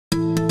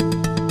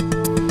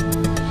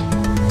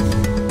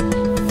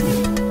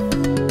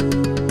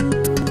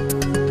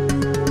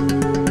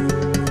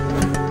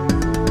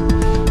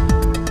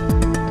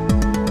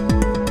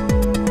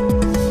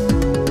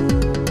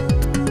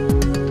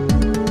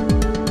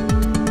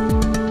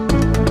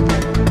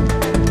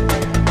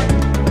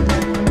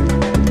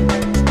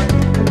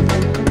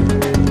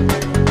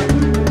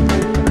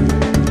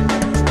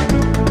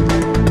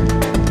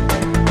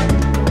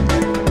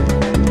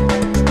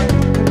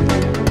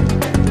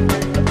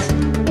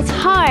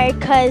hard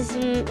because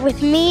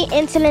with me,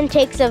 insulin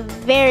takes a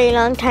very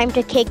long time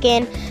to kick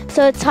in.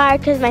 So it's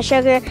hard because my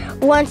sugar,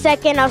 1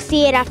 second I'll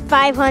see it at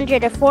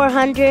 500 or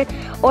 400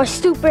 or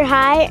super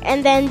high,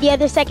 and then the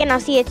other second I'll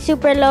see it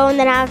super low, and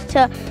then I have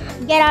to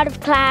get out of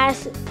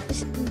class.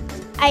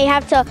 I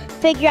have to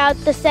figure out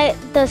the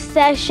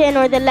session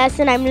or the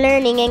lesson I'm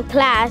learning in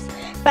class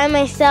by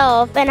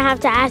myself, and I have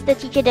to ask the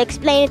teacher to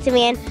explain it to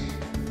me, and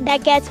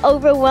that gets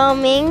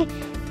overwhelming.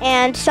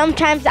 And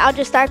sometimes I'll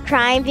just start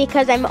crying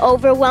because I'm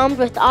overwhelmed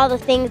with all the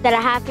things that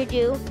I have to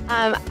do.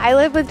 I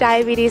live with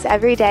diabetes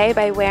every day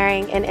by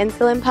wearing an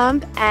insulin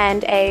pump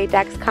and a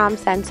Dexcom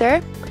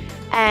sensor.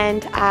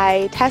 And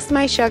I test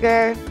my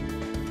sugar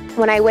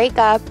when I wake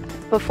up,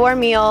 before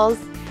meals,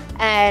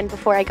 and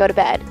before I go to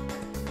bed.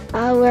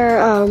 I wear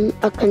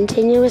a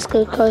continuous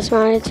glucose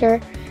monitor,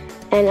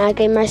 and I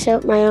give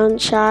myself my own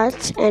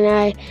shots, and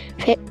I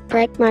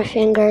prick my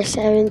finger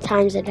 7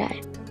 times a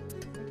day.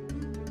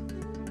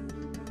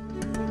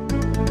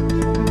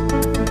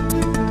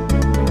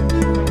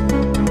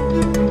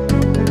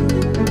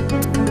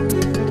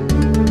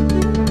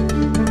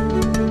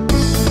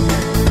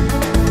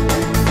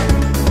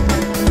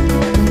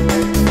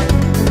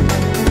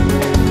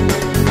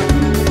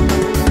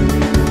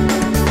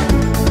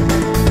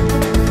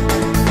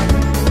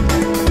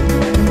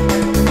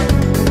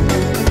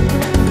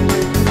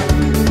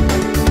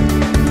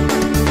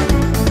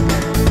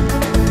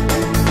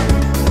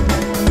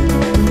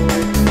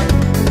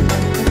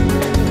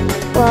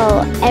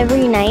 Well,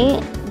 every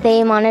night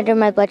they monitor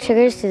my blood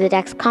sugars through the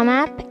Dexcom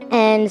app,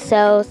 and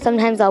so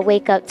sometimes I'll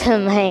wake up to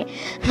my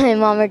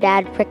mom or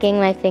dad pricking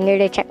my finger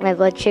to check my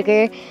blood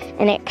sugar,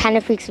 and it kind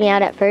of freaks me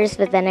out at first,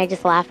 but then I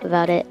just laugh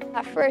about it.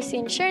 At first, the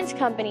insurance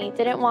company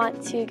didn't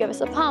want to give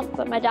us a pump,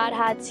 but my dad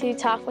had to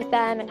talk with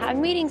them and have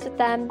meetings with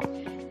them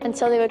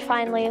until they would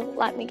finally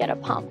let me get a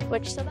pump,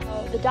 which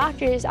the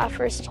doctors at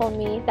first told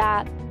me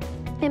that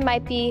it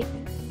might be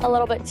a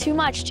little bit too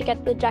much to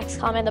get the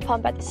Dexcom and the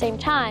pump at the same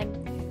time.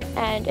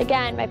 And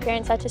again, my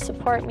parents had to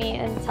support me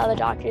and tell the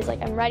doctors,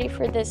 like, I'm ready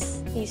for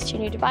these 2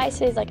 new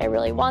devices, like I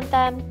really want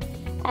them.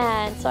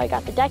 And so I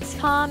got the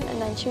Dexcom, and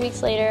then 2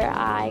 weeks later,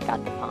 I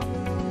got the pump.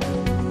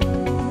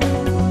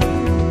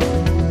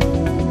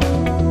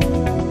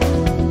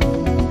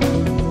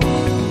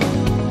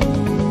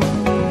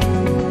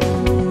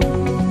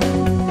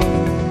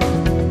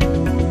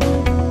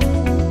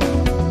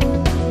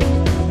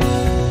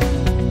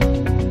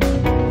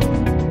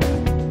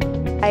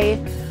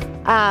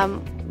 I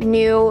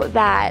knew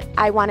that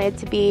I wanted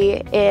to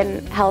be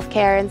in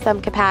healthcare in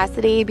some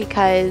capacity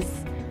because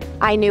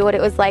I knew what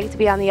it was like to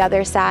be on the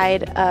other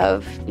side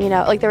of,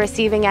 like the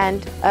receiving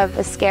end of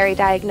a scary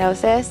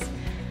diagnosis.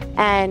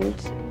 And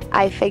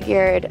I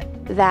figured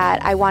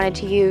that I wanted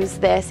to use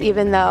this,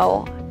 even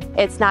though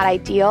it's not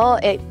ideal,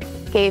 it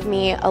gave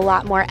me a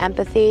lot more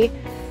empathy.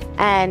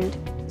 And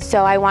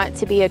so I want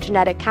to be a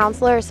genetic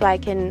counselor so I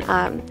can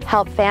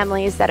help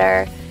families that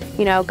are,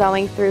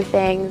 going through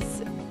things,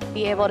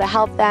 be able to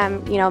help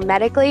them,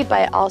 medically,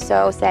 but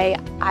also say,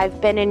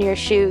 I've been in your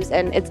shoes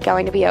and it's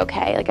going to be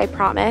okay, like I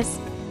promise.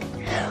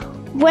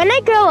 When I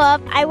grow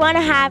up, I want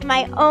to have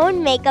my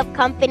own makeup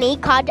company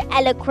called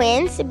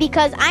Eloquence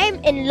because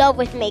I'm in love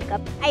with makeup.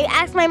 I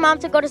ask my mom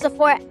to go to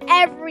Sephora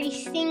every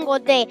single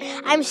day.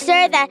 I'm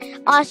sure that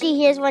all she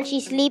hears when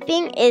she's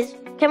sleeping is,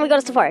 can we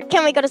go to Sephora?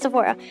 Can we go to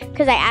Sephora?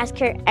 Because I ask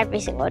her every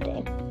single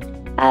day.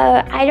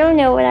 I don't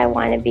know what I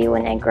want to be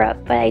when I grow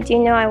up, but I do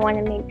know I want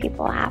to make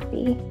people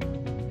happy.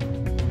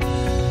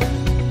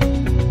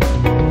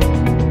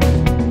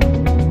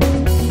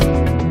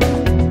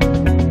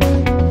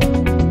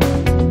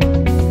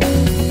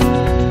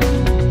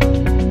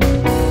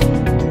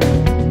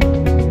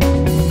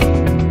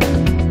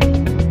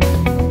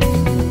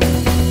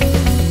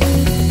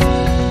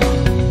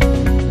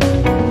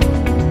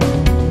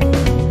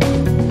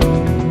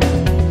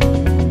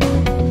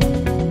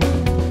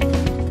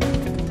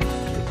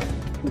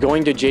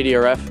 Going to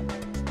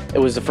JDRF, it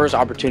was the first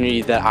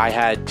opportunity that I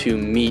had to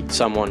meet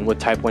someone with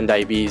type 1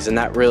 diabetes, and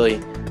that really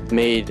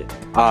made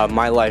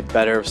my life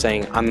better of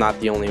saying I'm not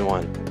the only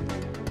one.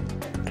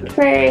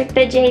 For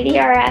the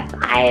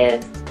JDRF, I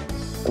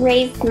have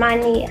raised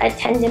money,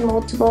 attended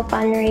multiple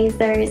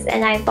fundraisers,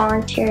 and I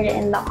volunteered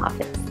in the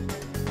office.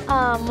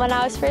 When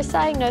I was first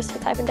diagnosed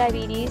with type 1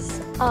 diabetes,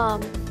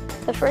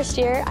 the first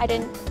year I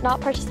did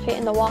not participate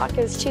in the walk,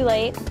 it was too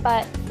late,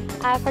 but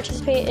I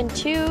participated in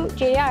 2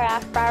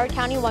 JDRF Broward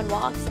County 1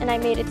 walks, and I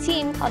made a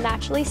team called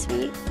Naturally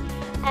Sweet.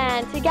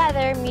 And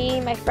together, me,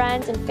 my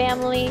friends, and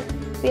family,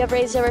 we have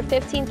raised over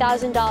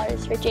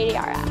 $15,000 for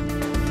JDRF.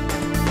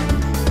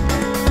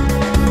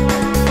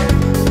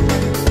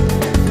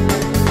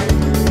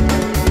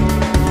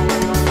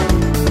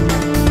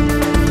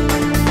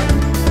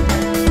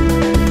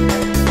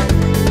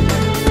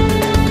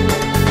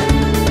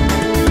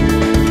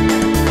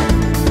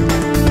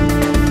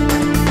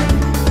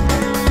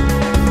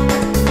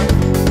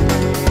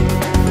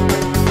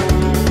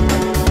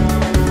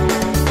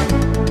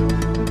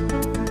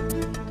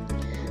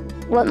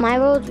 What my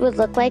world would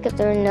look like if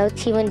there were no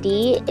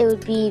T1D, it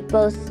would be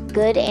both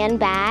good and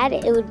bad.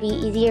 It would be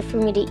easier for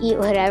me to eat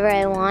whatever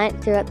I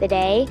want throughout the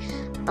day,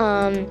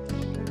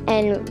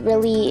 and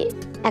really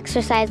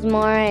exercise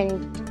more,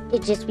 and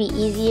it'd just be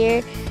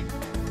easier.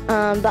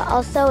 But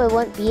also it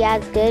wouldn't be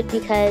as good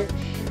because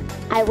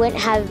I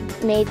wouldn't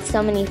have made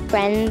so many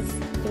friends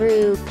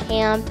through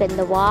camp and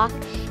the walk,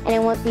 and I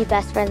won't be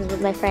best friends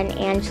with my friend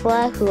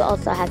Angela, who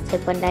also has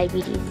type 1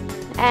 diabetes.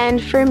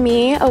 And for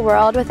me, a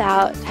world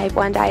without type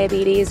 1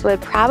 diabetes would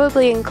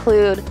probably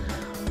include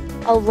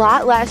a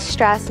lot less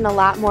stress and a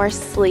lot more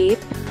sleep.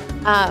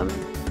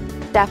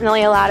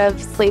 Definitely a lot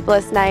of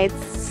sleepless nights,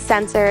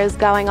 sensors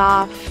going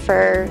off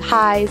for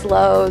highs,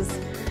 lows,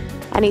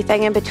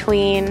 anything in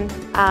between.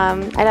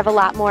 I'd have a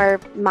lot more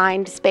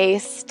mind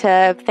space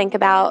to think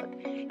about,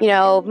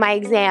 my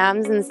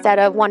exams instead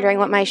of wondering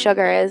what my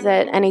sugar is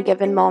at any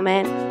given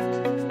moment.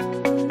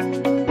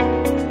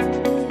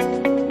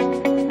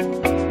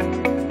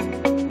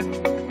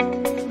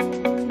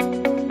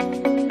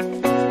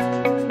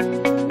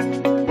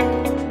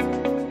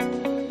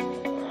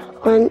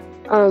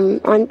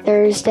 On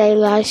Thursday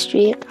last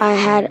week, I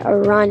had a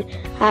run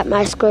at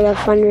my school to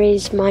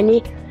fundraise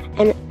money,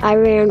 and I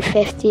ran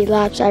 50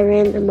 laps. I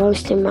ran the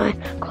most in my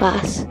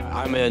class.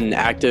 I'm an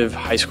active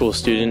high school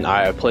student.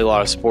 I play a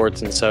lot of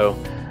sports, and so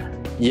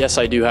yes,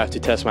 I do have to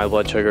test my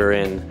blood sugar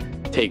and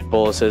take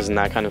boluses and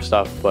that kind of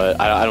stuff, but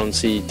I don't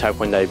see type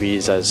 1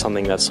 diabetes as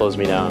something that slows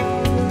me down.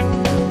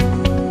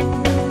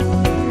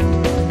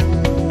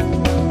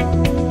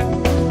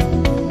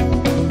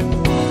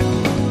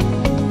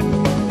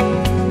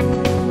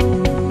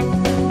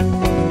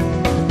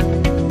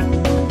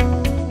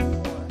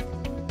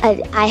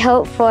 I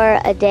hope for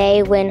a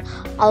day when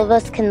all of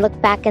us can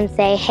look back and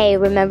say, hey,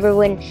 remember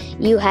when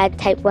you had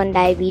type 1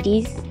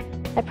 diabetes?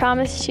 I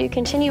promise to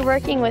continue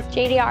working with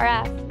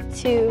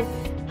JDRF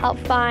to help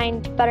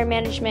find better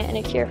management and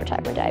a cure for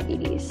type 1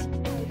 diabetes.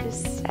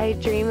 I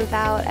dream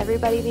about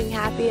everybody being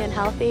happy and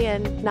healthy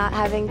and not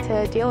having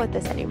to deal with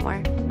this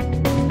anymore.